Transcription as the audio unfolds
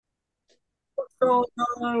going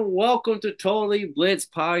on? Welcome to Totally Blitz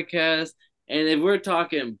Podcast. And if we're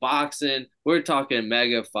talking boxing, we're talking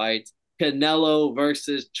mega fights. Canelo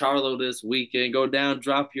versus Charlo this weekend. Go down,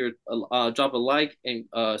 drop a like and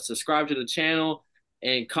subscribe to the channel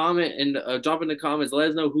and comment and drop in the comments. Let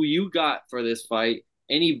us know who you got for this fight.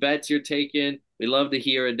 Any bets you're taking, we love to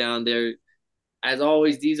hear it down there. As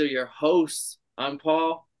always, these are your hosts. I'm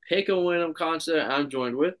Paul. Pick a win. I'm Concha. I'm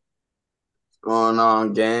joined with. Going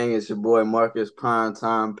on, gang? It's your boy Marcus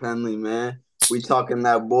Primetime Penley, man. We talking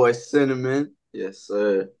that boy Cinnamon. Yes,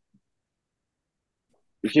 sir.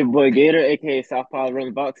 It's your boy Gator, aka Southpaw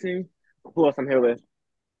Run Boxing. Who else I'm here with?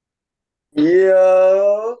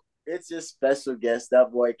 Yo, it's your special guest,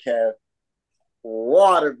 that boy Kev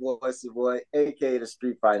Waterboy, boy, aka the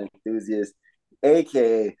Street Fight Enthusiast,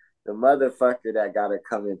 aka the motherfucker that gotta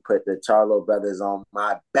come and put the Charlo brothers on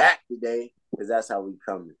my back today, because that's how we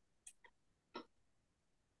coming.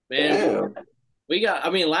 Man,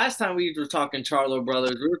 last time we were talking Charlo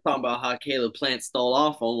brothers, we were talking about how Caleb Plant stole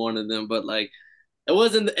off on one of them, but like it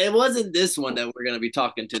wasn't this one that we're gonna be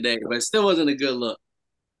talking today, but it still wasn't a good look.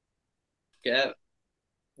 Yeah.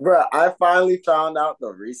 Bro, I finally found out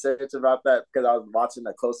the research about that because I was watching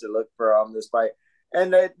a closer look for this fight.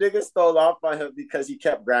 And that nigga stole off on him because he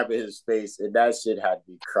kept grabbing his face, and that shit had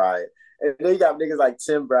me crying. And then you got niggas like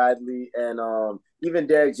Tim Bradley and even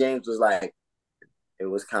Derek James was like, it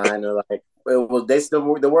was kind of like it was. They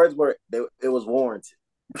still the words were it was warranted.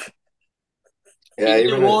 Yeah, He did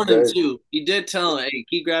even his warn him dirt. too. He did tell him, hey,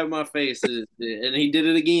 keep grabbing my face. And he did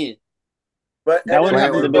it again. But That wouldn't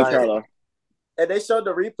Plant happen was to Big like, Charlo. and they showed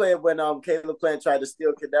the replay of when Caleb Plant tried to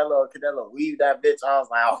steal Canelo. Canelo weaved that bitch. I was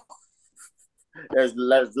like, oh, there's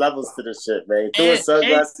levels to this shit, man. He threw And his and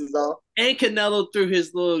sunglasses on. and Canelo threw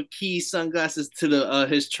his little key sunglasses to the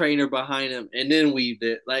his trainer behind him and then weaved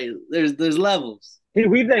it. Like there's levels. He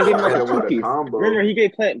weaved that and gave him like hit a him two with a piece. Remember, combo. he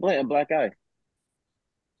gave Plant a black eye.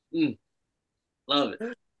 Mm, love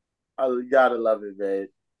it. Oh, you gotta love it, man.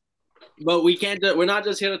 But we can't. We're not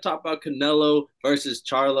just here to talk about Canelo versus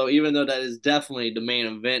Charlo, even though that is definitely the main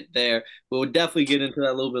event there. We'll definitely get into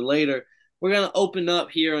that a little bit later. We're gonna open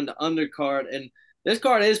up here on the undercard, and this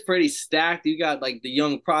card is pretty stacked. You got like the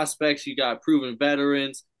young prospects, you got proven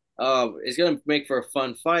veterans. It's gonna make for a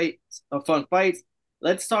fun fight. A fun fight.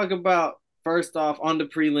 Let's talk about first off on the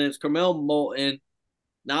prelims. Carmel Moulton.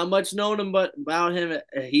 Not much known about him.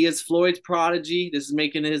 He is Floyd's prodigy. This is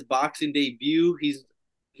making his boxing debut. He's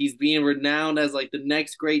being renowned as like the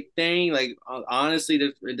next great thing. Like honestly,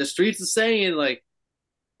 the streets are saying like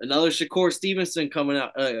another Shakur Stevenson coming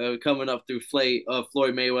up through Floyd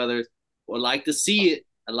Mayweather. Would like to see it.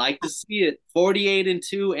 I like to see it.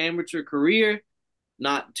 48-2 amateur career,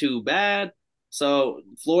 not too bad. So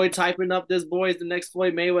Floyd typing up this boy is the next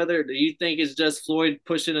Floyd Mayweather. Do you think it's just Floyd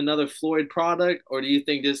pushing another Floyd product, or do you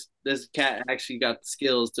think this cat actually got the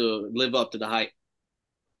skills to live up to the hype?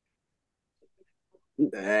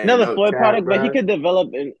 Ain't Another no Floyd cap, product, but bro.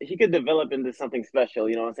 he could develop into something special.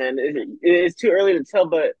 You know what I'm saying? It's too early to tell,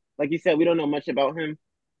 but like you said, we don't know much about him.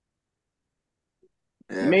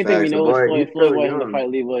 The Yeah, main thing we facts. The know is boy, he's Floyd still wanted him to young. fight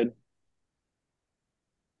Lee Wood.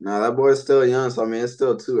 Nah, that boy's still young, so I mean, it's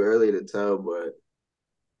still too early to tell. But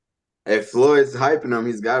if Floyd's hyping him,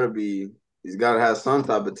 he's gotta have some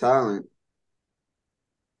type of talent.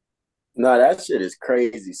 No, that shit is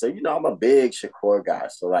crazy. So I'm a big Shakur guy.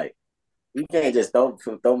 So like, you can't just throw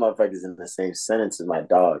motherfuckers in the same sentence as my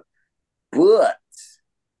dog. But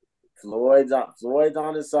Floyd's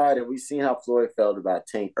on his side, and we've seen how Floyd felt about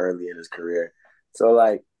Tank early in his career. So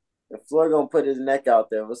like, if Floyd gonna put his neck out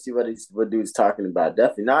there, we'll see what dude's talking about.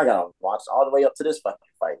 Definitely, now I gotta watch all the way up to this fucking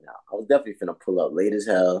fight. Now I was definitely finna pull up late as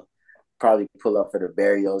hell. Probably pull up for the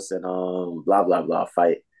Berrios and blah blah blah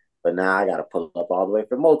fight. But now I gotta pull up all the way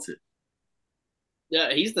for Moulton.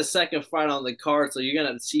 Yeah, he's the second fight on the card, so you're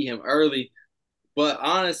gonna see him early. But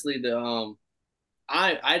honestly, the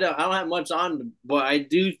I don't have much on, but I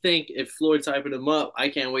do think if Floyd's hyping him up, I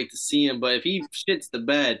can't wait to see him. But if he shits the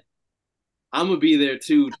bed, I'm gonna be there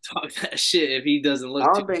too to talk that shit if he doesn't I look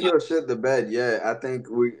too don't think good. he'll shit the bed yet. I think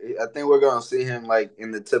we're gonna see him like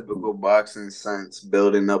in the typical boxing sense,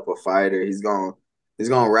 building up a fighter. He's gonna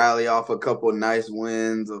rally off a couple nice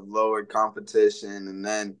wins of lowered competition, and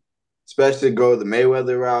then especially go the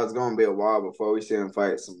Mayweather route. It's gonna be a while before we see him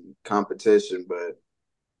fight some competition, but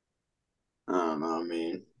I don't know. I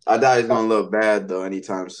mean, I doubt he's gonna look bad though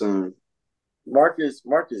anytime soon. Marcus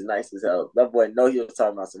nice as hell. That boy know he was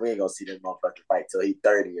talking about, so we ain't gonna see this motherfucking fight till he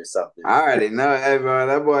 30 or something. I already know, hey bro,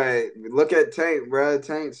 that boy. Look at Tank, bro.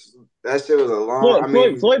 Tank's that shit was a long. I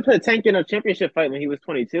mean, Floyd put a Tank in a championship fight when he was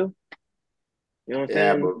 22. You know what I'm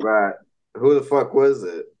yeah, saying? but bro, who the fuck was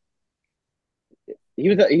it? he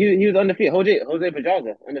was undefeated. Jose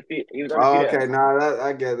Pedraza undefeated. He was Oh, undefeated. okay, nah, that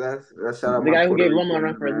I get that. Shout out The my guy who Puerto gave Roma a Rican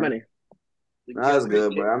run for his man. money. That's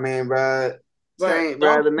good, but I mean, bro, But Tank,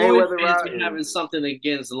 bro, y'all the Floyd Mayweather fans route be having is. something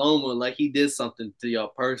against Loma, like he did something to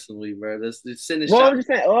y'all personally, bro. This sending Well,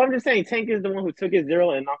 shot. I'm just saying, Tank is the one who took his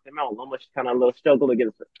zero and knocked him out. Loma kind of a little struggle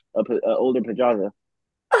against a older Pedraza.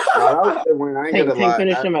 No, that was a good win. I ain't gonna Tank lie.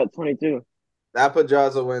 finished him at 22. That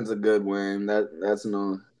Pedraza win's a good win. That's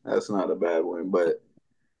not a bad win. But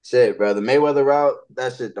shit, bro, the Mayweather route,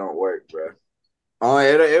 that shit don't work, bro. Oh,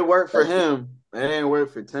 it worked for him. It ain't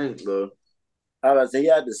work for Tank though. I was say he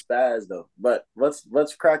had the spaz though. But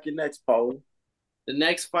let's crack your next, Paul. The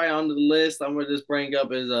next fight on the list I'm gonna just bring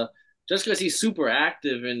up is just because he's super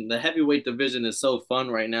active and the heavyweight division is so fun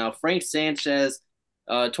right now. Frank Sanchez,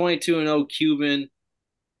 22-0 Cuban,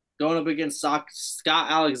 going up against Scott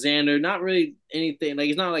Alexander. Not really anything like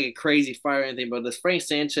he's not like a crazy fight or anything, but this Frank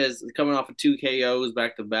Sanchez is coming off of 2 KOs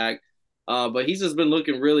back to back. But he's just been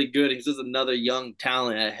looking really good. He's just another young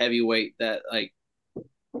talent at heavyweight that like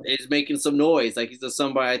is making some noise. Like he's just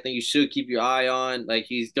somebody I think you should keep your eye on. Like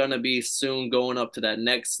he's gonna be soon going up to that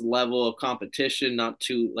next level of competition. Not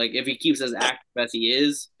too like if he keeps as active as he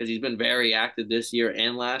is, because he's been very active this year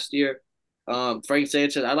and last year. Frank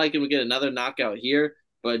Sanchez, I'd like him to get another knockout here,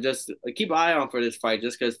 but just keep an eye on for this fight,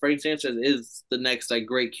 just because Frank Sanchez is the next like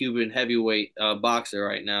great Cuban heavyweight boxer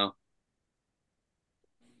right now.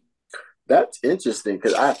 That's interesting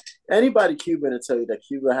because anybody Cuban to tell you that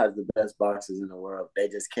Cuba has the best boxers in the world. They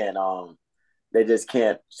just can't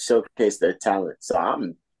showcase their talent. So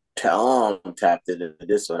I'm tapped into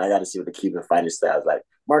this one. I got to see what the Cuban fighting style is like.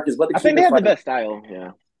 Marcus, what the I think they Cuban have the fighting? best style.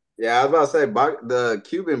 Yeah. Yeah, I was about to say the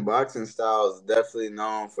Cuban boxing style is definitely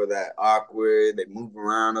known for that awkward. They move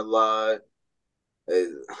around a lot. They,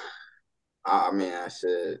 I mean, I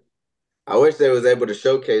should. I wish they was able to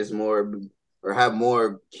showcase more or have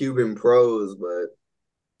more Cuban pros, but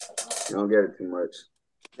you don't get it too much.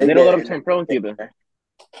 They don't let them turn pro in Cuba.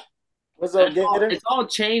 What's up, Gator? It's all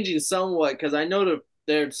changing somewhat because I know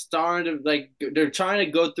they're starting to like they're trying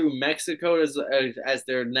to go through Mexico as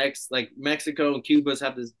their next like Mexico and Cuba's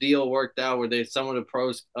have this deal worked out where they some of the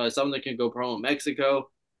pros some of them can go pro in Mexico.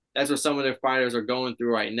 That's what some of their fighters are going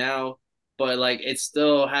through right now. But like it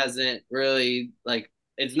still hasn't really like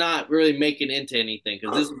it's not really making into anything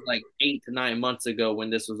because this was like 8 to 9 months ago when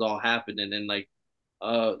this was all happening and like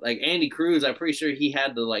Andy Cruz, I'm pretty sure he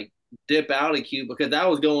had to like dip out of Cuba because that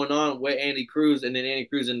was going on with Andy Cruz, and then Andy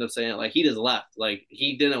Cruz ended up saying like he just left, like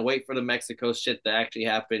he didn't wait for the Mexico shit to actually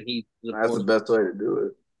happen. That's the best way to do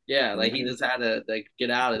it. Yeah, like he just had to like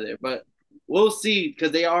get out of there. But we'll see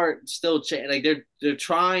because they are still like they're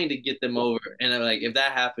trying to get them over, and like if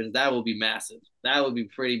that happens, that will be massive. That would be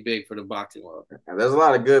pretty big for the boxing world. And there's a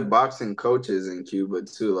lot of good boxing coaches in Cuba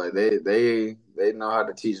too. Like they know how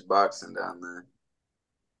to teach boxing down there.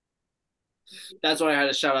 That's why I had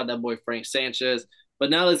to shout out that boy Frank Sanchez. But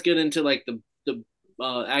now let's get into like the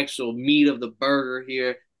actual meat of the burger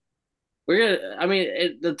here. I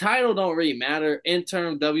mean, the title don't really matter.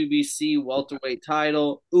 Interim WBC welterweight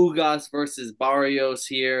title, Ugas versus Barrios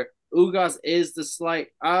here. Ugas is the slight,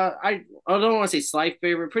 I don't want to say slight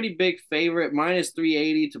favorite, pretty big favorite, minus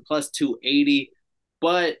 380 to plus 280.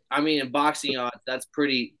 But I mean, in boxing odds, that's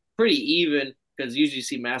pretty even because usually you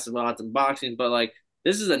see massive odds in boxing. But like,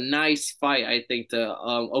 this is a nice fight, I think, to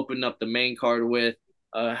open up the main card with.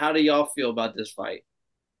 How do y'all feel about this fight?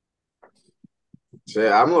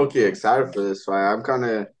 Shit, I'm low-key excited for this fight. I'm kind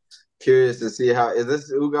of curious to see how is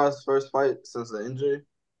this Ugas' first fight since the injury?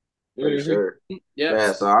 Pretty sure. Yep.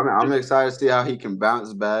 Yeah, so I'm excited to see how he can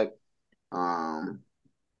bounce back.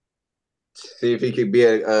 See if he could be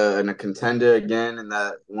a contender again in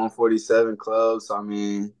that 147 club. So I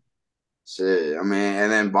mean, shit. I mean,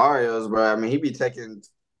 and then Barrios, bro. I mean,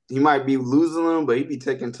 he might be losing them, but he be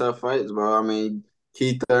taking tough fights, bro. I mean,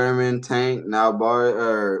 Keith Thurman, Tank, now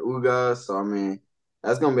Ugas. So I mean,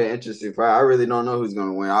 that's gonna be an interesting fight. I really don't know who's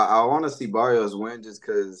gonna win. I want to see Barrios win just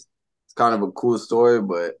because it's kind of a cool story,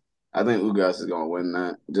 but I think Ugas is gonna win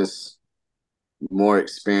that. Just more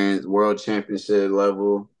experience, world championship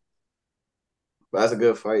level. But that's a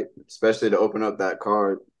good fight, especially to open up that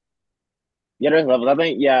card. Yeah, there's levels. I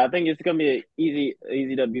think it's gonna be an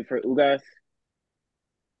easy W for Ugas.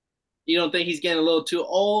 You don't think he's getting a little too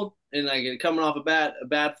old and like coming off a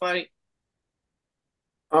bad fight?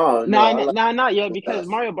 Oh no, not yet because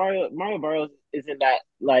Mario Barrios isn't that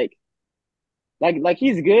like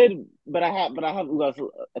he's good, but I have Ugas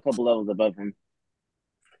a couple levels above him.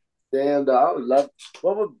 Damn, though, I would love.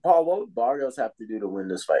 What would Barrios have to do to win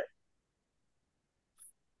this fight?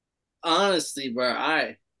 Honestly, bro,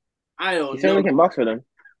 I don't He certainly know. can box for them.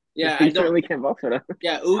 Yeah, I He don't. certainly can't box for them.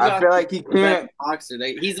 Yeah, I Ugas feel like he is the best can't. boxer.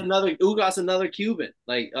 Like, he's another Ugas, another Cuban.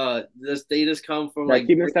 Like they just come from That like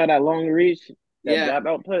Cuban style, that long reach, that yeah, jab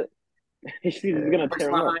output, he's gonna works tear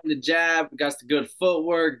him up. behind the jab, got the good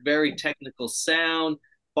footwork, very technical sound.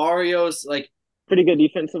 Barrios, like Pretty good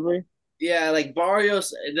defensively. yeah, like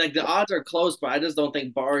Barrios, like the odds are close, but I just don't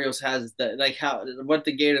think Barrios has that. Like how what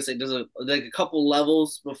the Gators say, there's like a couple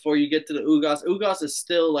levels before you get to the Ugas. Ugas is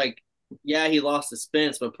still like, yeah, he lost to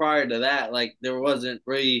Spence, but prior to that, like there wasn't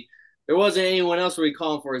anyone else really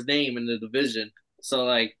calling for his name in the division. So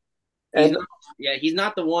like he's And not, yeah, he's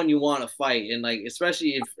not the one you want to fight, and like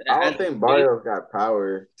especially if I as don't think Barrios got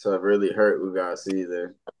power to really hurt Ugas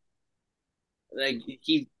either. like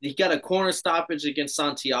he got a corner stoppage against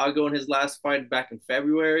Santiago in his last fight back in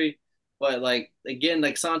February. But like again,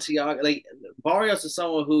 like Santiago, like Barrios is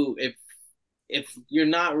someone who if you're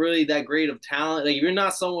not really that great of talent, like if you're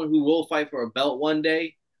not someone who will fight for a belt one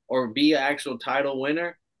day or be an actual title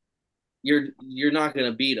winner, you're not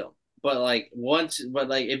gonna beat him. But like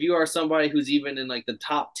if you are somebody who's even in like the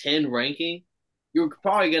top 10 ranking, you're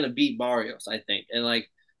probably gonna beat Barrios, I think. And like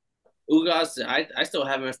Ugas, I still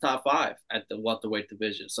have him as top 5 at the welterweight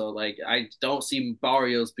division. So like I don't see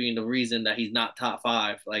Barrios being the reason that he's not top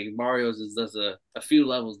 5. Like Barrios is just a few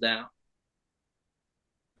levels down.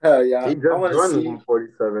 hell yeah, He I just want to joined the see.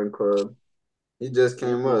 147 club. He just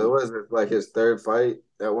came up. It Mm, was like his third fight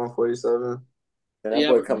at 147. and that Yeah,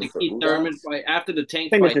 boy but coming the for Keith Thurman Ugas. fight after the I Tank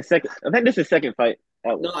think this fight. is second. I think this is second fight.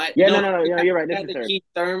 No, I Yeah, no, no. You're right. he This had is the third. Keith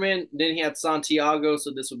Thurman, then he had Santiago,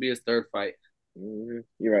 so this would be his third fight. You're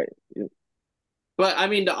right. But I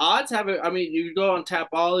mean, the odds have it. I mean, you go on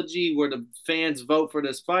Tapology where the fans vote for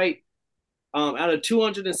this fight. Out of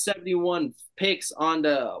 271 picks on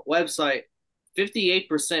the website,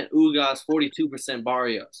 58% Ugas, 42%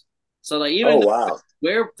 Barrios. So like even Oh though wow.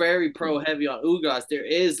 we're very pro heavy on Ugas, there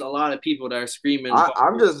is a lot of people that are screaming.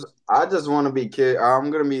 I just want to be kid.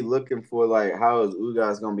 I'm gonna be looking for like how is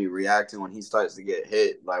Ugas gonna be reacting when he starts to get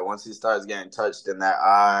hit. Like once he starts getting touched in that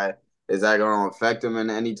eye, is that gonna affect him in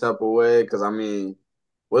any type of way? Because I mean,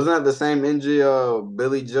 wasn't that the same injury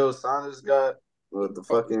Billy Joe Saunders got with the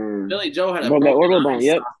fucking Billy Joe had a Broke that broken orbital eye bone.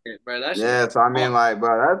 Yep. socket, bro. That shit. yeah? So I mean, like,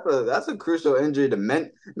 bro, that's a crucial injury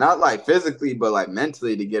to not like physically, but like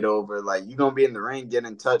mentally to get over. Like you gonna be in the ring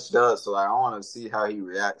getting touched up, so like, I want to see how he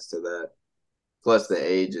reacts to that. Plus the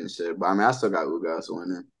age and shit. But I mean, I still got Ugas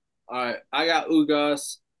winning. All right, I got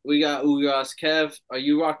Ugas. We got Ugas. Kev, are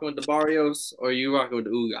you rocking with the Barrios or are you rocking with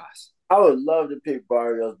the Ugas? I would love to pick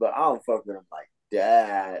Barrios, but I don't fuck with him like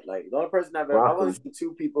that. Like the only person I've only Broccoli. seen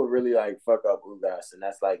two people really like fuck up Ugas, and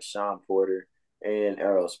that's like Sean Porter and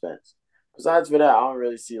Errol Spence. Besides for that, I don't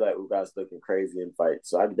really see like Ugas looking crazy in fights.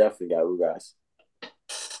 So I definitely got Ugas.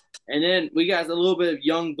 And then we got a little bit of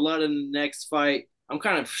young blood in the next fight. I'm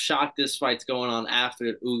kind of shocked this fight's going on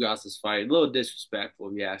after Ugas's fight. A little disrespectful,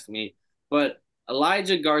 if you ask me. But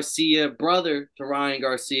Elijah Garcia, brother to Ryan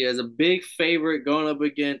Garcia, is a big favorite going up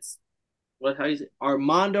against how you say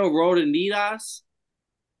Armando Rodanidas.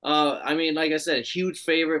 I mean, like I said, huge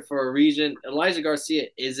favorite for a region. Elijah Garcia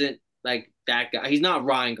isn't like that guy. He's not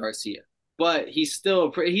Ryan Garcia, but he's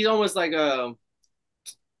almost like a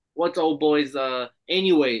what's old boy's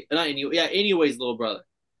anyway, not anyway, yeah, anyways, little brother.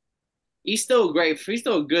 He's still great. He's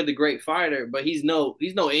still good, the great fighter, but he's no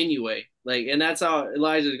anyway. Like, and that's how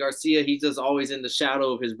Elijah Garcia. He's just always in the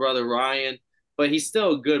shadow of his brother Ryan, but he's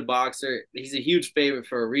still a good boxer. He's a huge favorite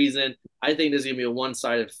for a reason. I think there's gonna be a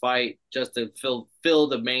one-sided fight just to fill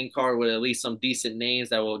the main card with at least some decent names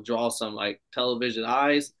that will draw some like television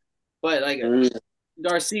eyes. But like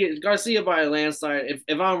Garcia by a landslide.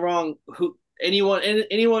 If I'm wrong, who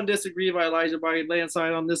anyone disagree by Elijah by a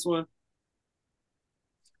landslide on this one?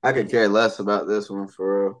 I could care less about this one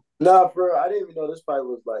for real. Nah, bro, I didn't even know this fight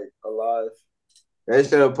was like alive. They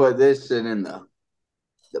should have put this shit in the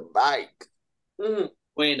bike.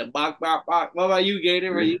 Wait, the bok. What about you,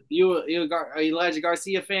 Gator? Are you Elijah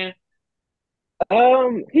Garcia fan?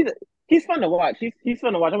 He's fun to watch. He's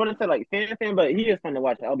fun to watch. I wouldn't say like fan, but he is fun to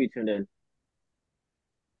watch. I'll be tuned in.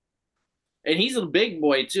 And he's a big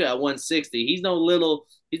boy too at 160. He's no little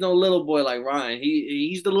boy like Ryan.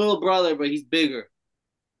 He's the little brother, but he's bigger.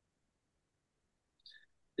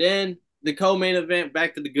 Then the co-main event,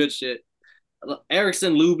 back to the good shit.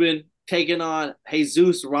 Erickson Lubin taking on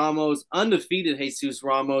Jesus Ramos, undefeated Jesus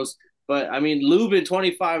Ramos. But I mean, Lubin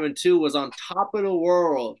 25-2 was on top of the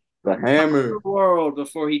world. The hammer.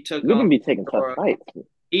 Before he took Lubin on be taking tough fights.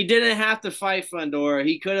 He didn't have to fight Fundora.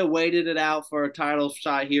 He could have waited it out for a title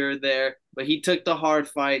shot here or there, but he took the hard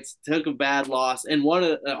fights, took a bad loss, and won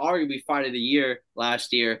an arguably fight of the year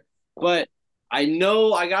last year. But I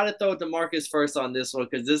know I gotta throw it to Marcus first on this one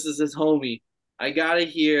because this is his homie. I gotta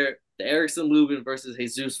hear the Erickson Lubin versus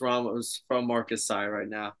Jesus Ramos from Marcus' side right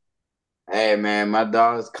now. Hey man, my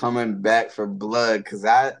dog's coming back for blood because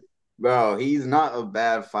bro, he's not a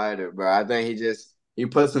bad fighter, bro. I think he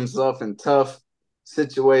puts himself in tough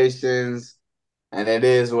situations, and it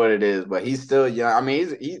is what it is. But he's still young. I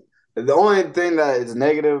mean, he the only thing that is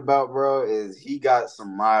negative about bro is he got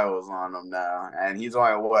some miles on him now, and he's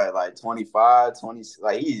only what, like 25, 20,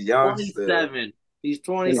 like he's young still. 27. He's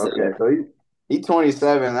 27. Okay, so he's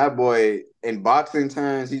 27. That boy, in boxing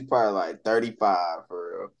terms, he's probably like 35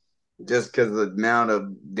 for real. Just because of the amount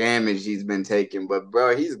of damage he's been taking. But,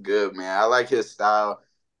 bro, he's good, man. I like his style.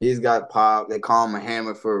 He's got pop. They call him a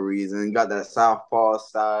hammer for a reason. He got that southpaw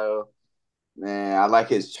style. Man, I like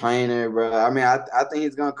his trainer, bro. I mean, I think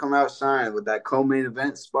he's going to come out shining with that co-main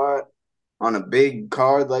event spot on a big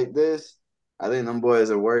card like this. I think them boys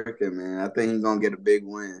are working, man. I think he's going to get a big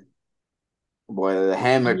win. Boy, the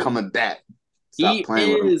hammer coming back. Stop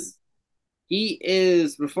playing with him. He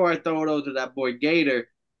is, before I throw it over to that boy Gator,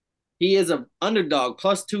 he is an underdog,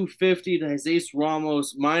 plus 250 to Jesus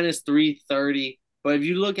Ramos, minus 330. But if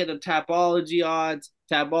you look at the Tapology odds,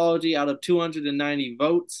 Tapology out of 290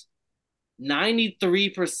 votes,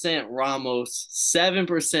 93% Ramos,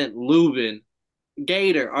 7% Lubin.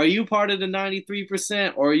 Gator, are you part of the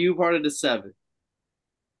 93% or are you part of the 7?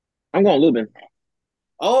 I'm going Lubin.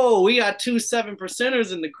 Oh, we got 2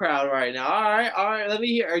 7%ers in the crowd right now. All right. Let me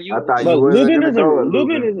hear. Are you? I thought But you were Lubin gonna is go with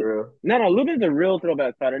Lubin Lubin, is bro. no. Lubin's a real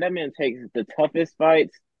throwback fighter. That man takes the toughest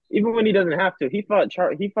fights, even when he doesn't have to. He fought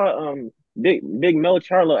Big Mel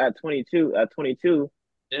Charlo at 22.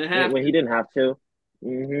 Didn't have When to. he didn't have to.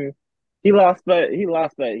 Mm-hmm. He lost, but he's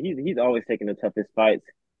always taking the toughest fights.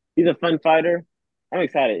 He's a fun fighter. I'm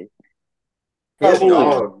excited. He's a Raul,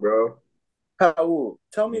 dog, bro. Raul,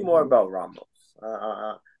 tell me more about Ramos.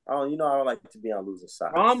 I don't like to be on losing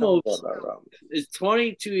sides. Tell me more Ramos about Ramos. is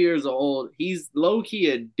 22 years old. He's low key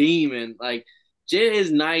a demon. Like, Jit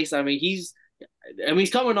is nice. I mean, he's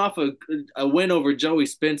coming off a win over Joey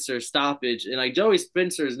Spencer stoppage, and like Joey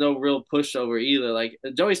Spencer is no real pushover either. Like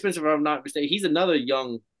Joey Spencer, if I'm not mistaken, he's another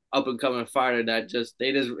young up and coming fighter that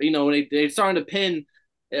they just when they're starting to pin.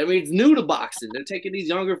 I mean, it's new to boxing. They're taking these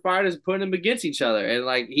younger fighters, putting them against each other, and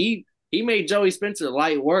like he made Joey Spencer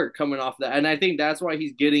light work coming off that, and I think that's why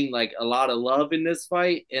he's getting like a lot of love in this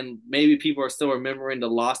fight, and maybe people are still remembering the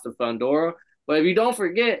loss to Fundora. But if you don't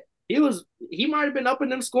forget, he might have been up in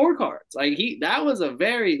them scorecards. Like that was a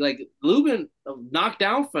very like Lubin knocked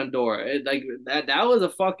down Fundora. That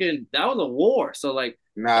was a war. So like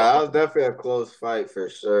Nah, that was definitely a close fight for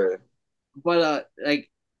sure. but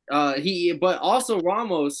but also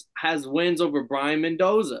Ramos has wins over Brian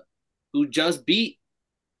Mendoza, who just beat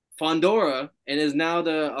Fundora and is now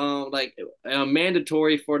the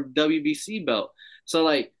mandatory for the WBC belt. So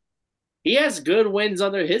like he has good wins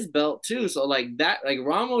under his belt too. So like that, like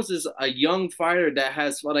Ramos is a young fighter that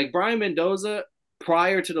has like Brian Mendoza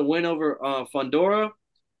prior to the win over Fundora.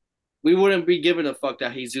 We wouldn't be giving a fuck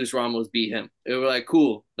that Jesus Ramos beat him. It was like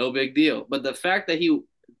cool, no big deal. But the fact that he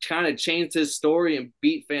kind of changed his story and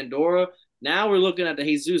beat Fundora, now we're looking at the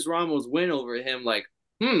Jesus Ramos win over him. Like,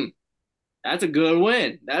 that's a good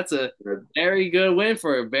win. That's a very good win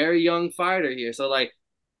for a very young fighter here. So like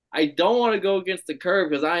I don't want to go against the curve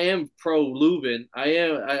because I am pro Lubin.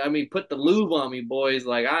 I mean, put the lube on me, boys.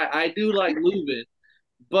 Like I do like Lubin,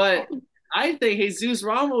 but I think Jesus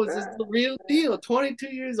Ramos is the real deal. 22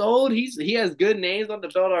 years old. He has good names on the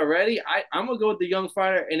belt already. I'm gonna go with the young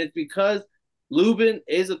fighter, and it's because Lubin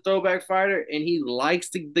is a throwback fighter, and he likes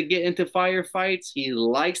to get into firefights. He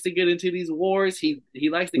likes to get into these wars. He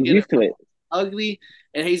likes to get used to it. Ugly,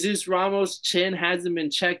 and Jesus Ramos' chin hasn't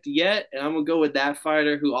been checked yet, and I'm gonna go with that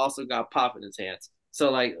fighter who also got pop in his hands.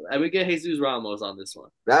 So like, I'm gonna get Jesus Ramos on this one.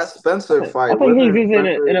 That Spencer fight. I think he's in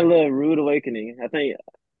Spencer, a little rude awakening. I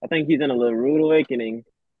think he's in a little rude awakening.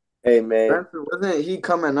 Hey man, Spencer, wasn't he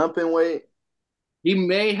coming up in weight? He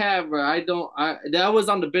may have, but that was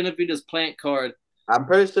on the Benavides Plant card. I'm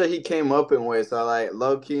pretty sure he came up in weight. So like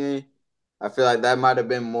low key, I feel like that might have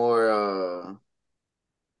been more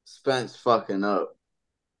Spence fucking up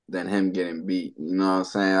than him getting beat. You know what I'm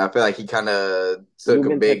saying? I feel like he kind of took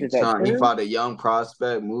a big chunk. He fought a young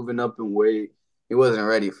prospect, moving up in weight. He wasn't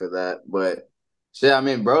ready for that. But shit, I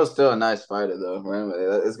mean, bro's still a nice fighter though.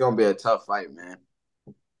 Right? It's gonna be a tough fight, man.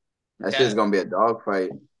 That shit's gonna be a dog fight.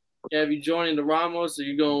 Yeah, you joining the Ramos or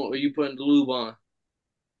you putting the lube on?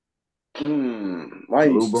 Why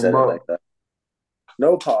you said it like that?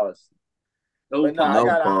 No pause. No but no,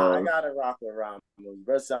 pause. I gotta rock with Ramos.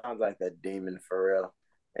 Bro sounds like a demon for real.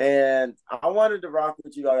 And I wanted to rock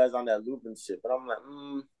with you guys on that Lubin shit, but I'm like,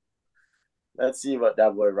 let's see what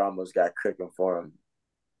that boy Ramos got cooking for him.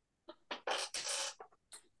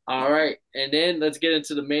 All right, and then let's get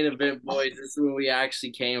into the main event, boys. This is what we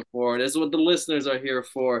actually came for. This is what the listeners are here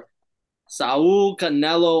for. Saul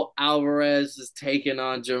Canelo Alvarez is taking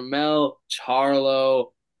on Jermell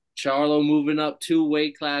Charlo. Charlo moving up 2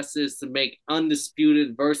 weight classes to make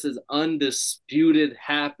Undisputed versus Undisputed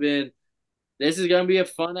happen. This is going to be a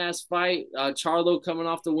fun-ass fight. Charlo coming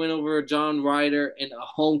off the win over John Ryder in a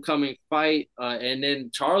homecoming fight. And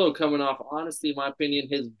then Charlo coming off, honestly, in my opinion,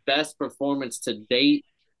 his best performance to date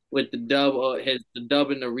with the dub, the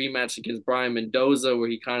dub in the rematch against Brian Mendoza, where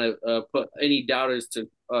he kind of put any doubters to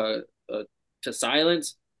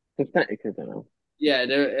silence. Yeah,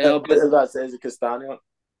 I was about to say, is it Castano?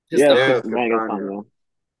 Yeah, Castano.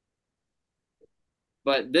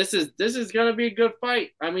 But this is gonna be a good fight.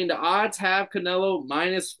 I mean, the odds have Canelo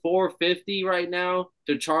minus 450 right now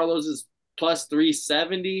to Charlo's is plus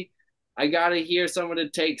 370. I gotta hear some of the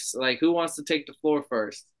takes. Like, who wants to take the floor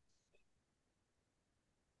first?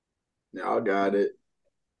 Yeah, I got it.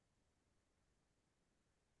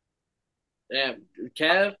 Yeah,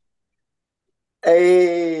 Kev.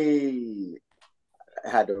 Hey, I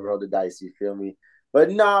had to roll the dice. You feel me? But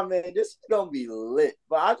nah, man, this is gonna be lit.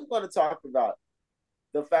 But I just want to talk about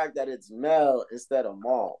the fact that it's Mel instead of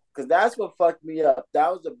Maul, because that's what fucked me up.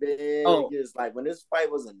 That was the biggest, like, when this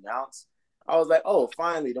fight was announced, I was like, oh,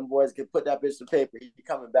 finally, them boys can put that bitch to paper. He's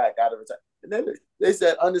coming back out of retirement. And then they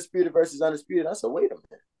said Undisputed versus Undisputed. I said, wait a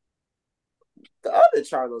minute. The other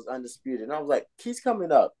Charlo's Undisputed. And I was like, he's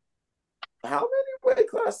coming up. How many weight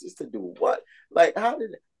classes to do what? Like,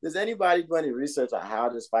 does anybody do any research on how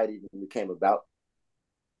this fight even became about?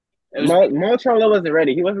 Mo Charlo wasn't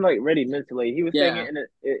ready. He wasn't like ready mentally. He was saying it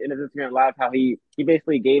in his Instagram live how he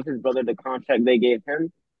basically gave his brother the contract they gave him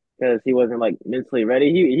because he wasn't like mentally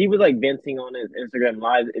ready. He was like venting on his Instagram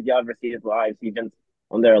live. If y'all ever see his lives, he vents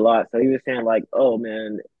on there a lot. So he was saying like, "Oh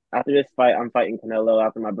man, after this fight, I'm fighting Canelo.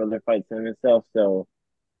 After my brother fights him and stuff." So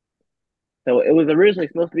it was originally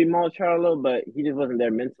supposed to be Mo Charlo, but he just wasn't there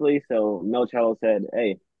mentally. So Mo Charlo said,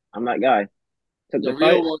 "Hey, I'm that guy." Took the real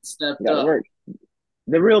fight, one stepped got up. work.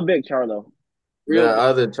 The real big Charlo.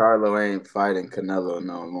 Other Charlo ain't fighting Canelo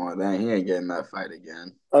no more. He ain't getting that fight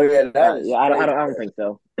again. Oh yeah, I don't think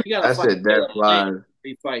so. You gotta that shit dead flies.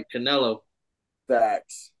 He fight Canelo.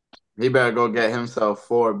 Facts. He better go get himself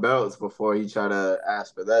 4 belts before he try to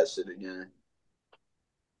ask for that shit again.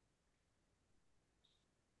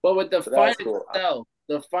 But with the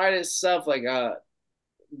fight itself, like,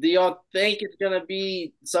 do y'all think it's gonna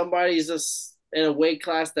be somebody's just in a weight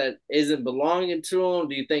class that isn't belonging to him?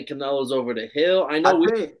 Do you think Canelo's over the hill? I know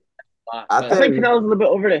I think Canelo's a little bit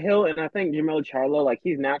over the hill, and I think Jermell Charlo, like,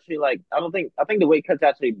 he's naturally like I think the weight cut's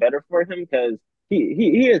actually better for him because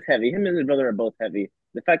he is heavy. Him and his brother are both heavy.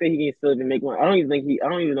 The fact that he can still even make one, I don't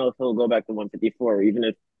even know if he'll go back to 154, even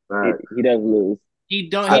if he does lose. He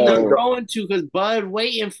doesn't going to because Bud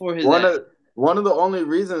waiting for his one of the only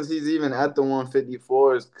reasons he's even at the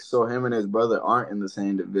 154 is so him and his brother aren't in the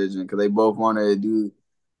same division because they both wanted to do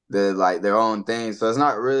their own thing. So it's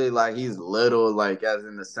not really like he's little, like as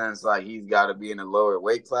in the sense like he's got to be in a lower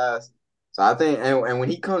weight class. So I think, and when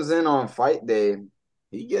he comes in on fight day,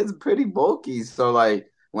 he gets pretty bulky. So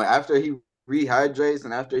like after he rehydrates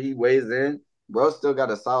and after he weighs in, bro still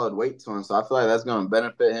got a solid weight to him. So I feel like that's gonna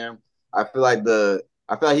benefit him. I feel like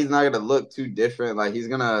he's not gonna look too different. Like he's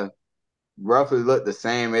gonna roughly look the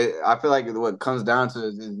same. I feel like what it comes down to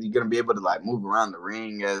is he's gonna be able to like move around the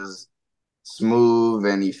ring as smooth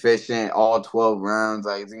and efficient all 12 rounds.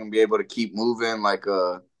 Like he's gonna be able to keep moving. Like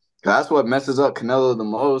that's what messes up Canelo the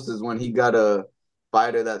most is when he got a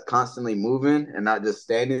fighter that's constantly moving and not just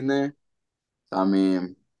standing there. So, I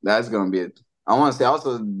mean, that's gonna be it. I want to say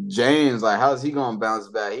also James, like how's he gonna bounce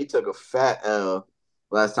back? He took a fat L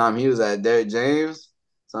last time he was at Derrick James.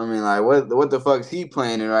 So I mean, like what the fuck's he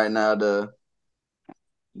planning right now to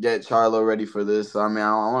get Charlo ready for this? So, I mean,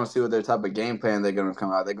 I want to see what their type of game plan they're gonna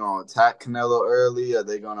come out. They're gonna attack Canelo early. Are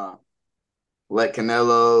they gonna let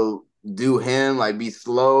Canelo do him, like be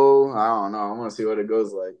slow? I don't know. I want to see what it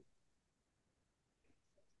goes like.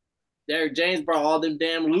 Derrick James brought all them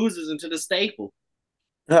damn losers into the staple.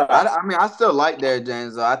 I mean, I still like Derrick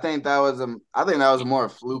James though. I think that was more a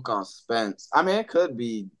fluke on Spence. I mean, it could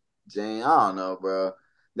be James. I don't know, bro.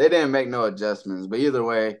 They didn't make no adjustments, but either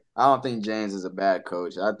way, I don't think James is a bad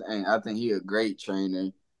coach. I think he's a great trainer.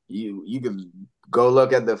 You could go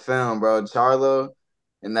look at the film, bro. Charlo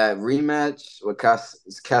in that rematch with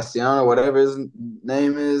Castellano, whatever his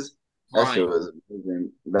name is. That shit was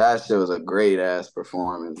amazing. That shit was a great ass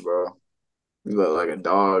performance, bro. He looked like a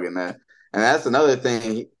dog in that. And that's another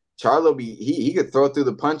thing. Charlo he could throw through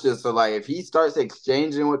the punches. So like if he starts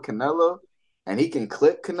exchanging with Canelo and he can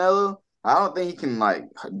clip Canelo, I don't think he can like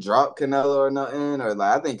drop Canelo or nothing. Or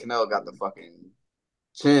like I think Canelo got the fucking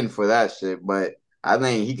chin for that shit. But I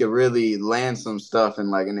think he could really land some stuff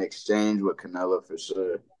in like an exchange with Canelo for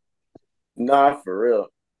sure. Nah, for real.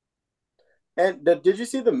 And did you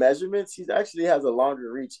see the measurements? He actually has a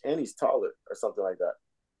longer reach and he's taller or something like that.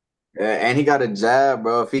 Yeah, and he got a jab,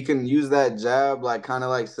 bro. If he can use that jab, like kind of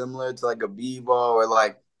like similar to like a b-ball or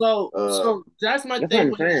like So that's my That's what thing I'm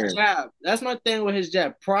with his saying. jab. That's my thing with his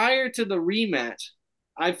jab. Prior to the rematch,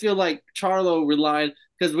 I feel like Charlo relied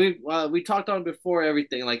because we talked on before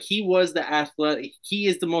everything. Like he was the athletic. He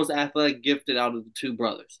is the most athletic gifted out of the two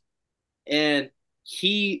brothers, and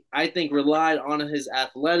he I think relied on his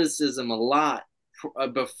athleticism a lot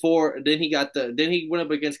before. Then he went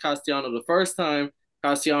up against Castellano the first time.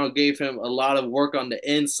 Castellano gave him a lot of work on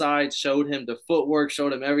the inside, showed him the footwork,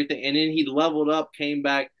 showed him everything, and then he leveled up, came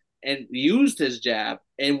back and used his jab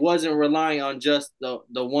and wasn't relying on just the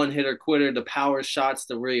one hitter quitter, the power shots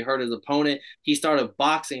to really hurt his opponent. He started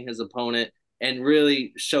boxing his opponent and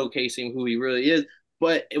really showcasing who he really is.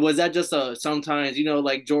 But was that just a sometimes,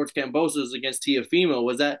 like George Kambosos against Tiafimo,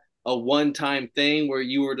 was that a one-time thing where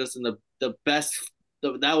you were just in the best,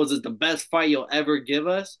 that was just the best fight you'll ever give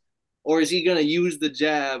us? Or is he going to use the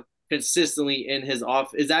jab consistently in his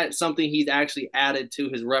off? Is that something he's actually added to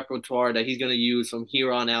his repertoire that he's going to use from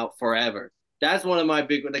here on out forever? That's one of my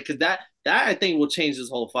big because that I think will change this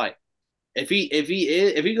whole fight. If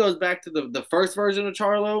he goes back to the first version of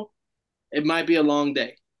Charlo, it might be a long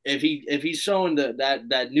day. If he's showing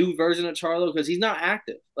that new version of Charlo, because he's not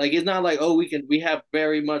active. Like it's not like, oh, we have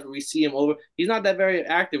very much we see him over. He's not that very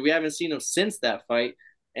active. We haven't seen him since that fight.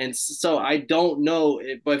 And so I don't know,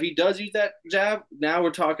 but if he does use that jab, now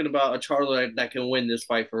we're talking about a Charlo that can win this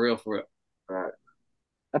fight for real, for real. right.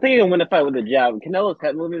 I think he can win the fight with a jab. Canelo's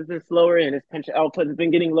head movement has been slower, and his punch output has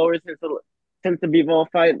been getting lower since the Bivol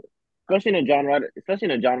fight, especially in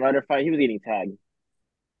a John Ryder fight. He was getting tagged.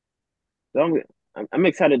 So I'm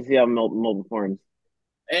excited to see how Mo performs.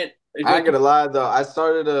 And I ain't gonna lie though, I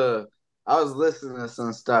was listening to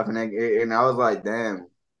some stuff and I was like, damn,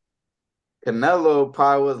 Canelo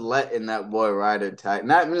probably was letting that boy Ryder tag.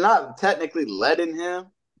 Not technically letting him,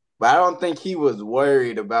 but I don't think he was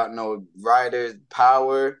worried about no Ryder's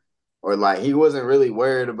power or like he wasn't really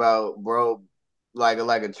worried about bro like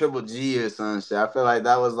a Triple G or some shit. I feel like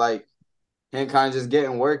that was like him kind of just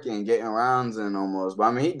getting working, getting rounds in almost. But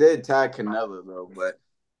I mean he did tag Canelo though, but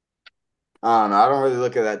I don't know. I don't really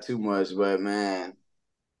look at that too much, but man,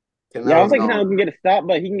 Yeah, I don't Canelo's think going Canelo can get a stop,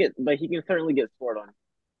 but he can certainly get scored on.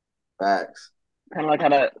 facts. Kind of like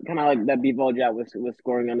that Bivol jab was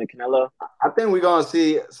scoring on the Canelo. I think we're gonna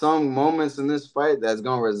see some moments in this fight that's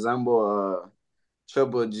gonna resemble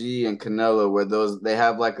Triple G and Canelo, where they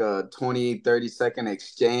have like a 20, 30-second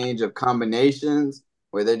exchange of combinations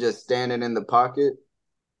where they're just standing in the pocket.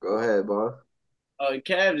 Go ahead, boss.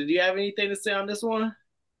 Kev, did you have anything to say on this one?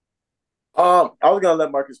 I was gonna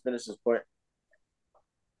let Marcus finish his point.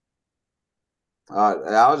 I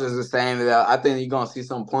was just saying that I think you're gonna see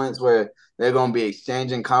some points where they're gonna be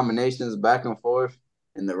exchanging combinations back and forth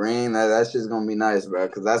in the ring. That's just gonna be nice, bro.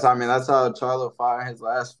 Because that's how Charlo fought in his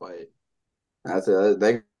last fight.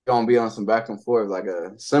 They gonna be on some back and forth like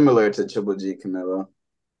a similar to Triple G Canelo.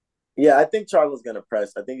 Yeah, I think Charlo's gonna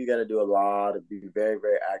press. I think he's gonna do a lot of be very,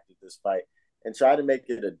 very active this fight and try to make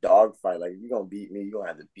it a dog fight. Like if you're gonna beat me, you're gonna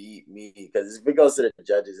have to beat me. Because if it goes to the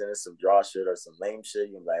judges and it's some draw shit or some lame shit,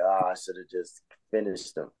 you're like, I should have just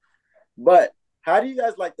finished them. But how do you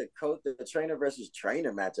guys like the trainer versus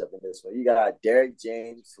trainer matchup in this one? You got Derek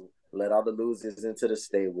James, who let all the losers into the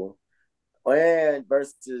stable, and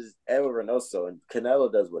versus Edward Reynoso. And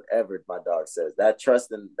Canelo does whatever my dog says. That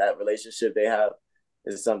trust and that relationship they have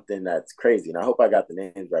is something that's crazy. And I hope I got the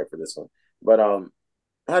names right for this one. But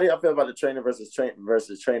how do y'all feel about the trainer versus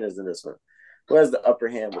trainers in this one? Who has the upper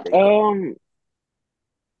hand?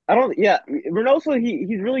 I don't. Yeah, Reynoso.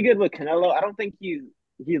 He's really good with Canelo. I don't think he's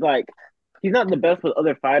like he's not the best with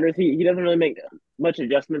other fighters. He doesn't really make much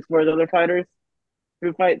adjustments for his other fighters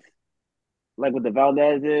through fights, like with the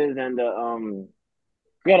Valdez's and the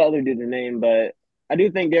I got other dude's name, but I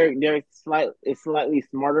do think Derek is slightly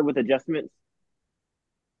smarter with adjustments.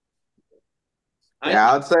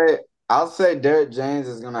 Yeah, I'll say Derek James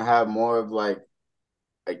is gonna have more of like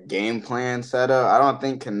a game plan set up. I don't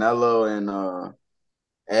think Canelo and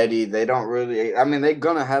Eddie, they don't really I mean they're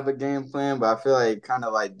gonna have a game plan, but I feel like kind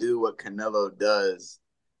of like do what Canelo does.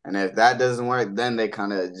 And if that doesn't work, then they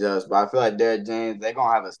kind of adjust. But I feel like Derek James, they're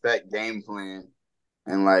gonna have a set game plan.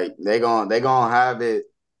 and like they gonna have it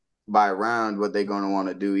by round what they're gonna want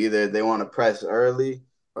to do. Either they want to press early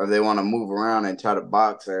or they want to move around and try to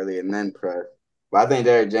box early and then press. But I think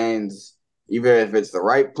Derrick James, either if it's the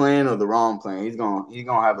right plan or the wrong plan, he's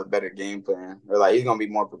gonna have a better game plan, or like he's gonna be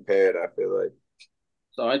more prepared. I feel like.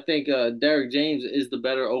 So I think Derrick James is the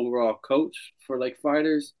better overall coach for like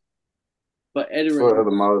fighters, but For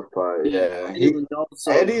the most part, yeah, yeah. Eddie Reynoso,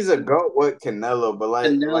 Eddie's a goat with Canelo, but like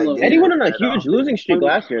Canelo. getting Eddie his went on a head huge off. losing streak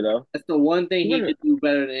last year, though. That's the one thing He he went. could do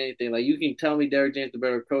better than anything. Like you can tell me Derrick James the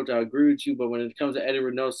better coach, I agree with you. But when it comes to Eddie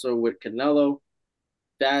Reynoso with Canelo,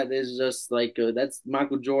 that is just like that's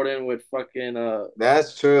Michael Jordan with fucking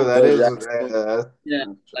That's true. That Phil is Jackson. yeah,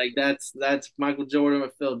 like that's Michael Jordan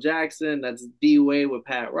with Phil Jackson. That's D Wade with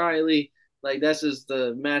Pat Riley. Like that's just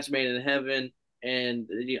the match made in heaven. And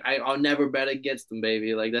I'll never bet against him,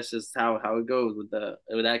 baby. Like that's just how it goes with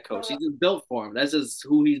that coach. He's just built for him. That's just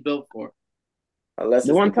who he's built for. Unless The it's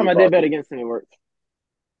the one time I did bet against him, it worked.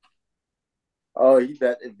 Oh, he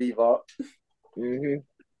bet it Bivol.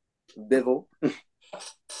 Bivol.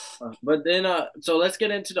 But then so let's get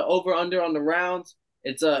into the over under on the rounds.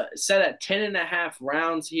 It's set at 10.5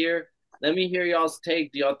 rounds here. Let me hear y'all's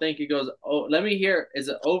take. Do y'all think it goes? Oh, let me hear. Is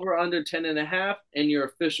it over under 10.5 in your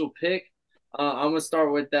official pick? I'm gonna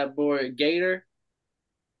start with that boy Gator.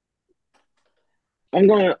 I'm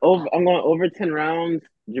going over 10 rounds.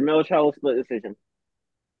 Jermell Charlo split decision.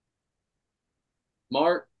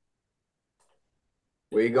 Mark.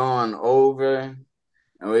 We going over,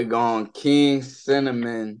 and we going King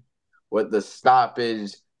Cinnamon with the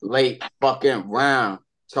stoppage late fucking round.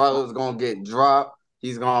 Charlo's gonna get dropped.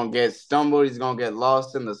 He's gonna get stumbled. He's gonna get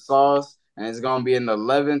lost in the sauce, and it's gonna be in the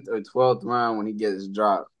 11th or 12th round when he gets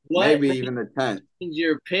dropped. What Maybe even the 10th.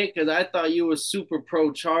 your pick? Because I thought you were super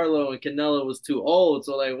pro Charlo and Canelo was too old.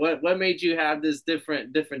 So like, what made you have this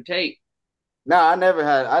different take? No, I never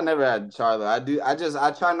had Charlo.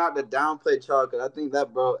 I try not to downplay Charlo because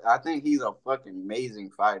I think he's a fucking amazing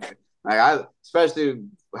fighter. Especially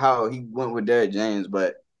how he went with Derrick James,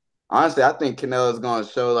 but honestly, I think Canelo is going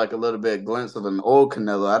to show like a little bit glimpse of an old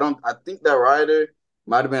Canelo. I think that Ryder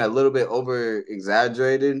might have been a little bit over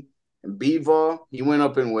exaggerated. And Bivol, he went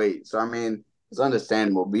up in weight, so I mean it's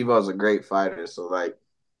understandable. Bivol is a great fighter, so like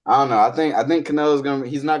I don't know. I think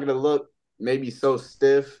he's not gonna look maybe so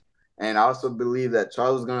stiff, and I also believe that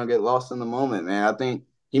Charlo's gonna get lost in the moment, man. I think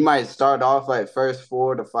he might start off like first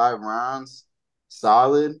 4 to 5 rounds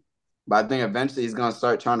solid, but I think eventually he's gonna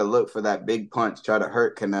start trying to look for that big punch, try to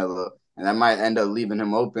hurt Canelo, and that might end up leaving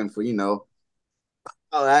him open for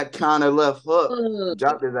that kind of left hook,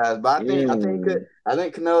 dropped his ass. But I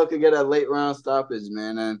think Canelo could get a late round stoppage,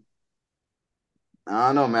 man. And I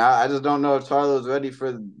don't know, man. I just don't know if Charlo's ready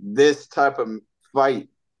for this type of fight.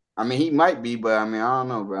 I mean, he might be, but I mean, I don't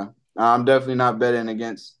know, bro. I'm definitely not betting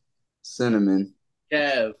against Cinnamon.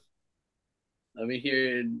 Kev, let me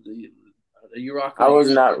hear. You rock. I was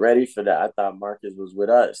not ready for that. I thought Marcus was with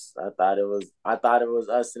us. I thought it was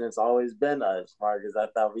us, and it's always been us, Marcus. I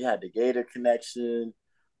thought we had the Gator connection.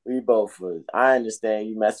 We both was. I understand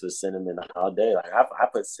you mess with cinnamon all day. Like I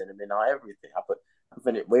put cinnamon on everything. I'm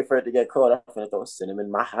finna wait for it to get cold. I'm finna throw cinnamon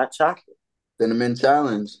in my hot chocolate. Cinnamon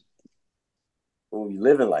challenge. Oh, you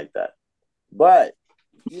living like that. But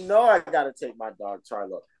I gotta take my dog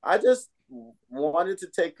Charlo. I just wanted to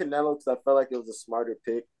take Canelo because I felt like it was a smarter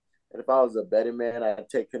pick. And if I was a betting man, I'd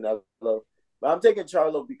take Canelo. But I'm taking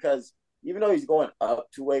Charlo because even though he's going up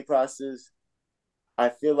 2 weight classes, I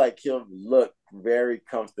feel like he'll look very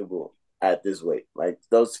comfortable at this weight. Like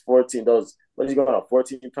what is he going on,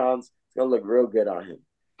 14 pounds? It's going to look real good on him.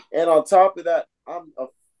 And on top of that,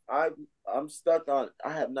 I'm stuck on,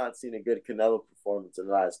 I have not seen a good Canelo performance in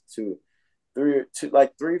the last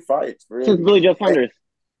three fights. Really. Since Billy Joe Saunders.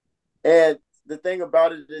 And the thing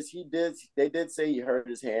about it is they did say he hurt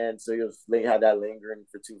his hand, so he had that lingering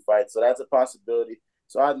for 2 fights. So that's a possibility.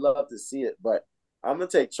 So I'd love to see it, but I'm going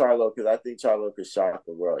to take Charlo because I think Charlo could shock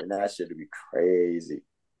the world, and that shit would be crazy.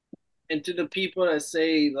 And to the people that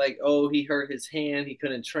say, like, oh, he hurt his hand, he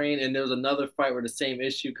couldn't train, and there was another fight where the same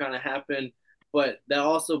issue kind of happened, but that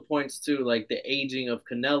also points to, like, the aging of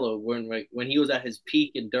Canelo. When he was at his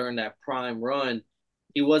peak and during that prime run,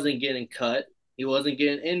 he wasn't getting cut. He wasn't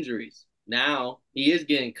getting injuries. Now he is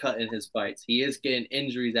getting cut in his fights. He is getting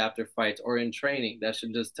injuries after fights or in training. That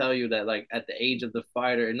should just tell you that, like, at the age of the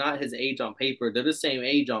fighter, and not his age on paper, they're the same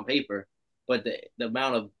age on paper, but the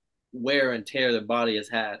amount of wear and tear their body has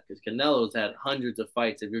had. Because Canelo's had hundreds of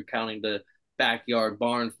fights if you're counting the backyard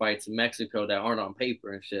barn fights in Mexico that aren't on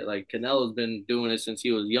paper and shit. Like, Canelo's been doing it since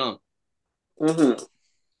he was young. Mm-hmm.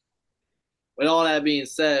 With all that being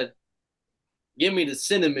said, give me the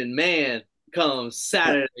cinnamon man. come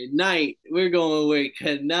Saturday night, we're going with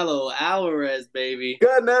Canelo Alvarez, baby.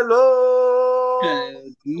 Canelo.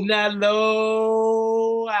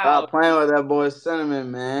 Canelo Stop Alvarez. playing with that boy's sentiment,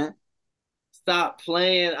 man. Stop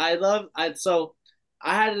playing. I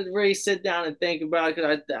had to really sit down and think about it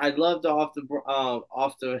because I loved off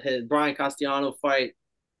the his Brian Castellano fight.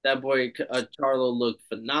 That boy Charlo looked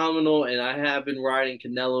phenomenal, and I have been riding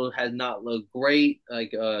Canelo. Has not looked great.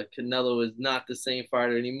 Like Canelo is not the same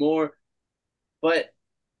fighter anymore. But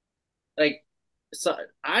like, so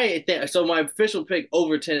I think so. My official pick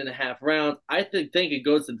over 10.5 rounds. I think it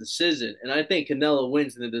goes to decision, and I think Canelo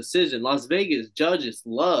wins in the decision. Las Vegas judges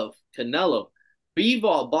love Canelo.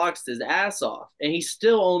 Bivol boxed his ass off, and he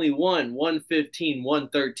still only won 115,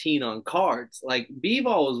 113 on cards. Like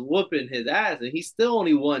Bivol was whooping his ass, and he still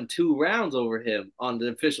only won 2 rounds over him on the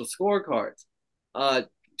official scorecards. Uh,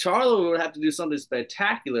 Charlo would have to do something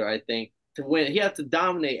spectacular, I think, to win. He has to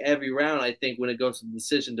dominate every round, I think, when it goes to the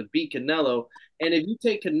decision to beat Canelo. And if you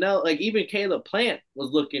take Canelo, like even Caleb Plant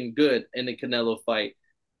was looking good in the Canelo fight.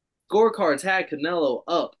 Scorecards had Canelo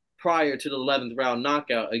up prior to the 11th round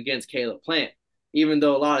knockout against Caleb Plant, even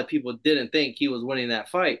though a lot of people didn't think he was winning that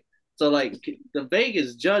fight. So, like, the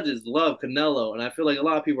Vegas judges love Canelo, and I feel like a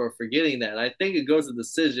lot of people are forgetting that. And I think it goes to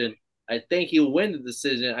decision. I think he'll win the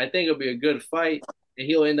decision. I think it'll be a good fight, and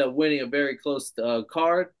he'll end up winning a very close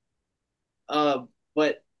card.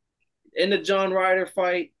 But in the John Ryder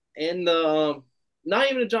fight, in the not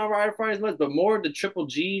even the John Ryder fight as much, but more the Triple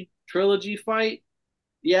G trilogy fight.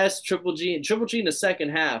 Yes, Triple G in the second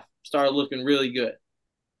half started looking really good.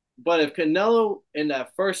 But if Canelo in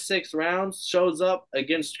that first 6 rounds shows up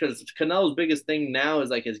against, because Canelo's biggest thing now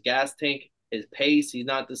is like his gas tank, his pace. He's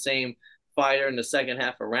not the same fighter in the second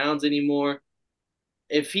half of rounds anymore.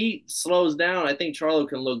 If he slows down, I think Charlo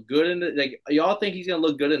can look good in the like. Y'all think he's gonna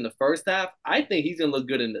look good in the first half? I think he's gonna look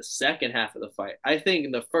good in the second half of the fight. I think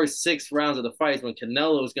in the first 6 rounds of the fight is when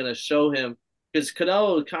Canelo is gonna show him, because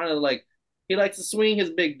Canelo is kind of like he likes to swing his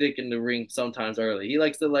big dick in the ring sometimes early. He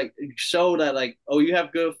likes to like show that like, oh, you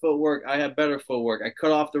have good footwork, I have better footwork. I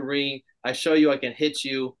cut off the ring, I show you I can hit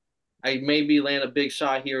you. I maybe land a big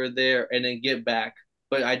shot here or there and then get back,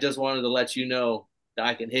 but I just wanted to let you know that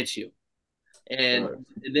I can hit you. And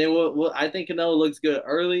then I think Canelo looks good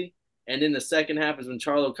early, and then the second half is when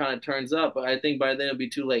Charlo kind of turns up. But I think by then it'll be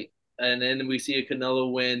too late, and then we see a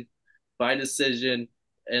Canelo win by decision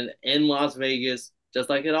and in Las Vegas, just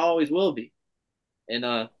like it always will be.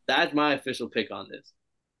 And that's my official pick on this.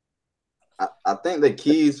 I think the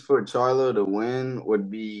keys for Charlo to win would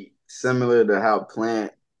be similar to how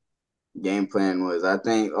Plant game plan was. I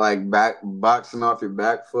think like boxing off your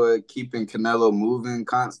back foot, keeping Canelo moving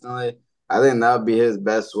constantly. I think that would be his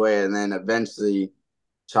best way, and then eventually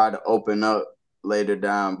try to open up later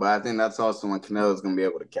down. But I think that's also when Canelo's going to be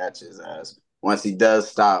able to catch his ass. Once he does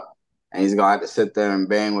stop, and he's going to have to sit there and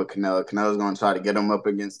bang with Canelo. Canelo's going to try to get him up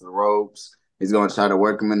against the ropes. He's going to try to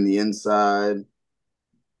work him in the inside.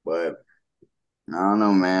 But I don't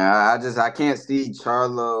know, man. I can't see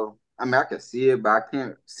Charlo. I mean, I can see it, but I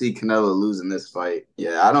can't see Canelo losing this fight.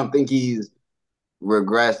 Yeah, I don't think he's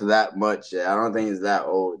regressed that much yet. I don't think he's that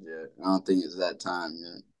old yet. I don't think it's that time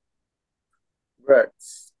yet. Right.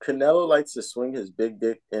 Canelo likes to swing his big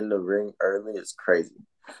dick in the ring early. It's crazy.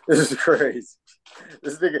 This is crazy.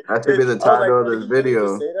 This nigga. That should be the title of this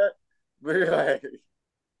video. Say that?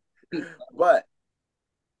 But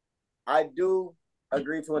I do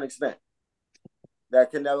agree to an extent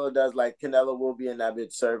that Canelo does. Like Canelo will be in that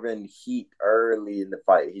bitch serving heat early in the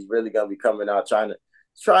fight. He's really gonna be coming out trying to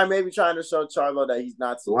show Charlo that he's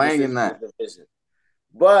not swinging that division.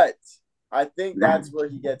 But I think that's where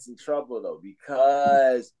he gets in trouble though,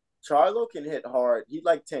 because Charlo can hit hard. He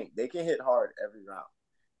like Tank. They can hit hard every round.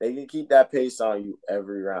 They can keep that pace on you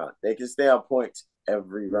every round. They can stay on point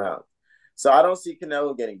every round. So I don't see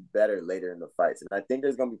Canelo getting better later in the fights. And I think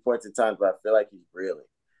there's gonna be points in times where I feel like he's reeling.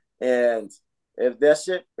 And if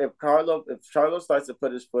Charlo starts to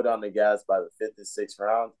put his foot on the gas by the 5th and 6th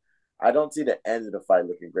round, I don't see the end of the fight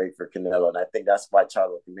looking great for Canelo. And I think that's why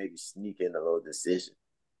Charlo can maybe sneak in a little decision.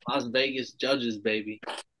 Las Vegas judges, baby.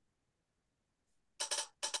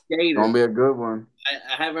 It's gonna be a good one.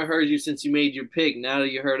 I haven't heard you since you made your pick. Now that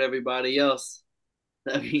you heard everybody else,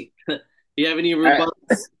 I mean, you have any rebuttals?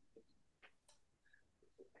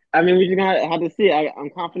 I mean, we just gonna have to see. I'm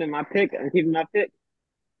confident in my pick. I'm keeping my pick.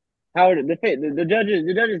 Howard, the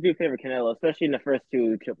judges do favor Canelo, especially in the first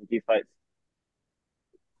 2 Triple G fights.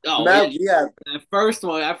 Oh yeah, that first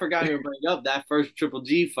one I forgot to bring up that first Triple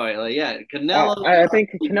G fight. Like Canelo. I think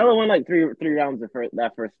Canelo won like three rounds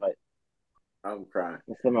that first fight. I'm crying.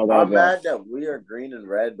 I'm mad that we are green and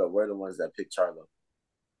red, but we're the ones that picked Charlo.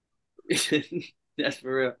 That's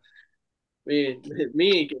for real.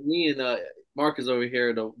 Me and Marcus over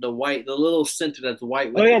here, the white, the little center that's white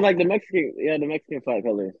Oh with yeah, like the Mexican flag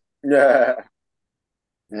colors. Yeah.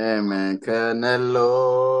 Yeah, man.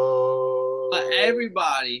 Canelo. but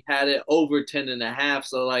everybody had it over 10.5.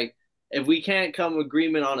 So like, if we can't come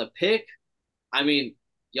agreement on a pick, I mean,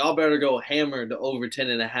 y'all better go hammer the over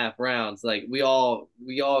 10.5 rounds. Like we all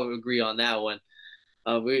agree on that one.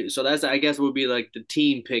 So that's I guess would be like the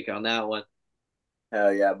team pick on that one.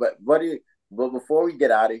 Hell yeah. But before we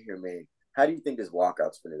get out of here, man, how do you think this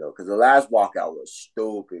walkout's gonna go? Because the last walkout was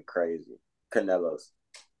stupid crazy. Canelo's.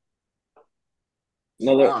 I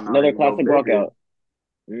don't know. Another He go classic bigger. walkout.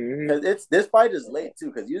 Mm-hmm. Because it's this fight is late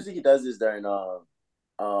too, because usually he does this during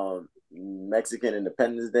Mexican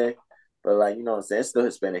Independence Day. But like, you know what I'm saying? It's still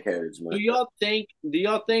Hispanic Heritage Do Month. y'all think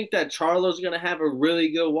that Charlo's gonna have a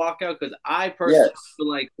really good walkout? Because I personally Yes. feel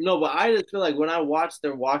like no, but I just feel like when I watch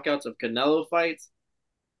their walkouts of Canelo fights,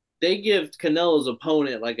 they give Canelo's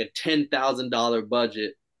opponent like a $10,000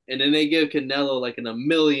 budget, and then they give Canelo like a $1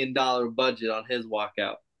 million budget on his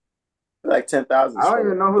walkout. Like 10,000 I don't still.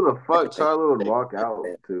 even know who the fuck Charlo would walk out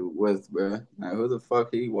with, bro. Like, who the fuck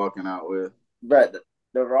he walking out with? But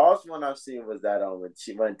the rawest one I've seen was that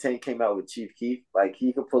when Tank came out with Chief Keef, like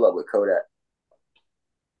he could pull up with Kodak.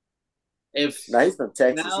 If Now he's from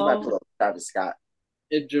Texas. He might now pull up with Travis Scott.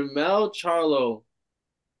 if Jermell Charlo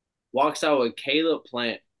walks out with Caleb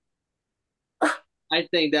Plant, I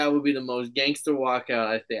think that would be the most gangster walkout.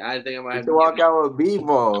 I think I might He have should to give walk out with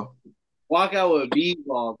B-ball. walk out with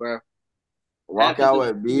B-ball, bro. Walk After out the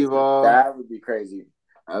with B-ball. That would be crazy.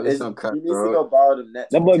 That'd be some He needs to cutthroat. go borrow the Nets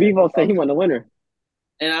That for boy Bevo said he 10,000. won the winner.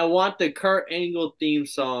 and I want the Kurt Angle theme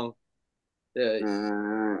song.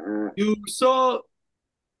 Mm-mm. You saw,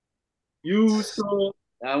 you saw.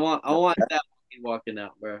 I want that when he's walking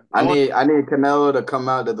out, bro. I need Canelo to come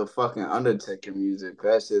out to the fucking Undertaker music.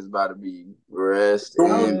 That shit's about to be rest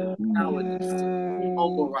Charlo's in out with the sumo peace.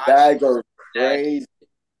 Marachi. That goes crazy.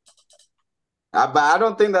 But I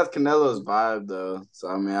don't think that's Canelo's vibe though. So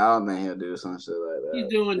I mean, I don't think he'll do some shit like He's that.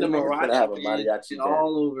 doing the This nigga's gonna have a Marachi band mariachi shit band.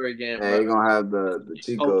 all over again, Yeah, bro. he gonna have the Oh,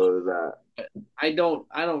 Chicos out. I don't.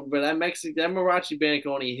 But that Marachi band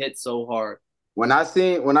can only hit so hard. When I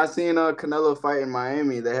seen Canelo fight in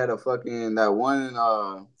Miami, they had a fucking that one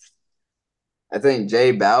I think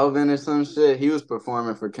Jay Balvin or some shit. He was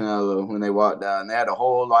performing for Canelo when they walked out, and they had a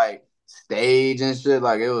whole like stage and shit,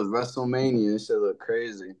 like it was WrestleMania and shit. Looked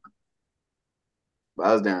crazy. But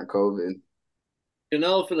I was during COVID.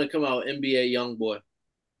 Canelo finna come out NBA young boy.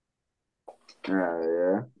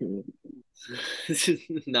 Yeah.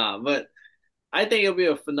 Nah, but I think it'll be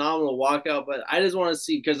a phenomenal walkout. But I just want to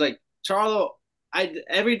see because like Charlo,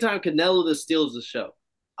 every time Canelo just steals the show,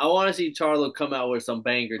 I want to see Charlo come out with some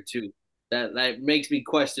banger too. That makes me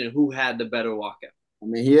question who had the better walkout. I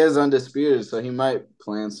mean, he is undisputed, so he might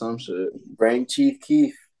plan some shit. Bring Chief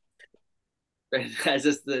Keef. That's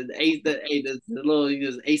just the ace, the little he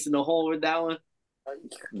just ace in the hole with that one.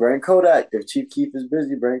 Bring Kodak. If Chief Keef is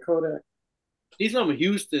busy, bring Kodak. He's from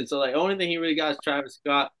Houston, so like only thing he really got is Travis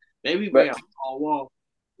Scott. Maybe bring out Paul Wall.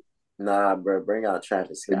 Nah, bro, bring out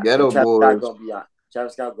Travis Scott. The Ghetto Boys.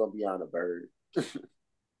 Travis Scott gonna be on a bird.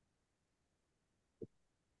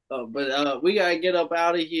 But we gotta get up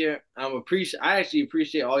out of here. I actually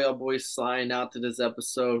appreciate all y'all boys sliding out to this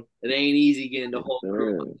episode. It ain't easy getting the whole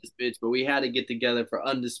crew on this bitch, but we had to get together for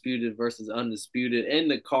Undisputed versus Undisputed,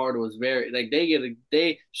 and the card was very like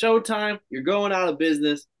they Showtime. You're going out of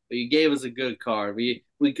business, but you gave us a good card. We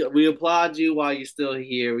applaud you while you're still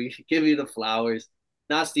here. We give you the flowers.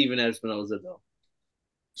 Not Steven Espinoza though.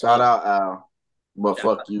 Shout out Al, but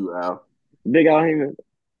fuck you, Al. Big Al Heyman.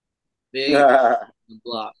 Big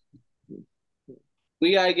block.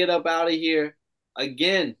 We gotta get up out of here.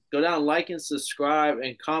 Again, go down, like and subscribe,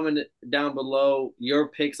 and comment down below your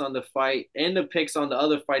picks on the fight and the picks on the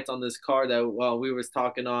other fights on this card that we was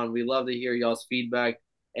talking on. We love to hear y'all's feedback.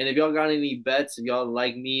 And if y'all got any bets, if y'all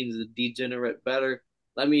like me as a degenerate better,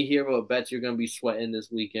 let me hear what bets you're gonna be sweating this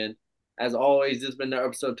weekend. As always, this has been the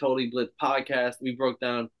episode Totally Blitz podcast. We broke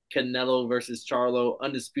down Canelo versus Charlo,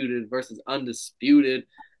 Undisputed versus Undisputed,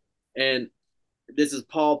 and this is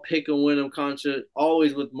Paul Pick and Win 'em Concha,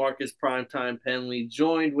 always with Marcus Primetime Penley,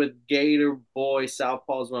 joined with Gator Boy,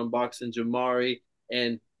 Southpaws Run Boxing, Jamari,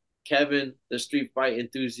 and Kevin, the street fight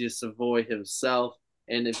enthusiast Savoy himself.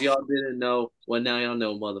 And if y'all didn't know, well, now y'all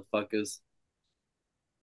know, motherfuckers.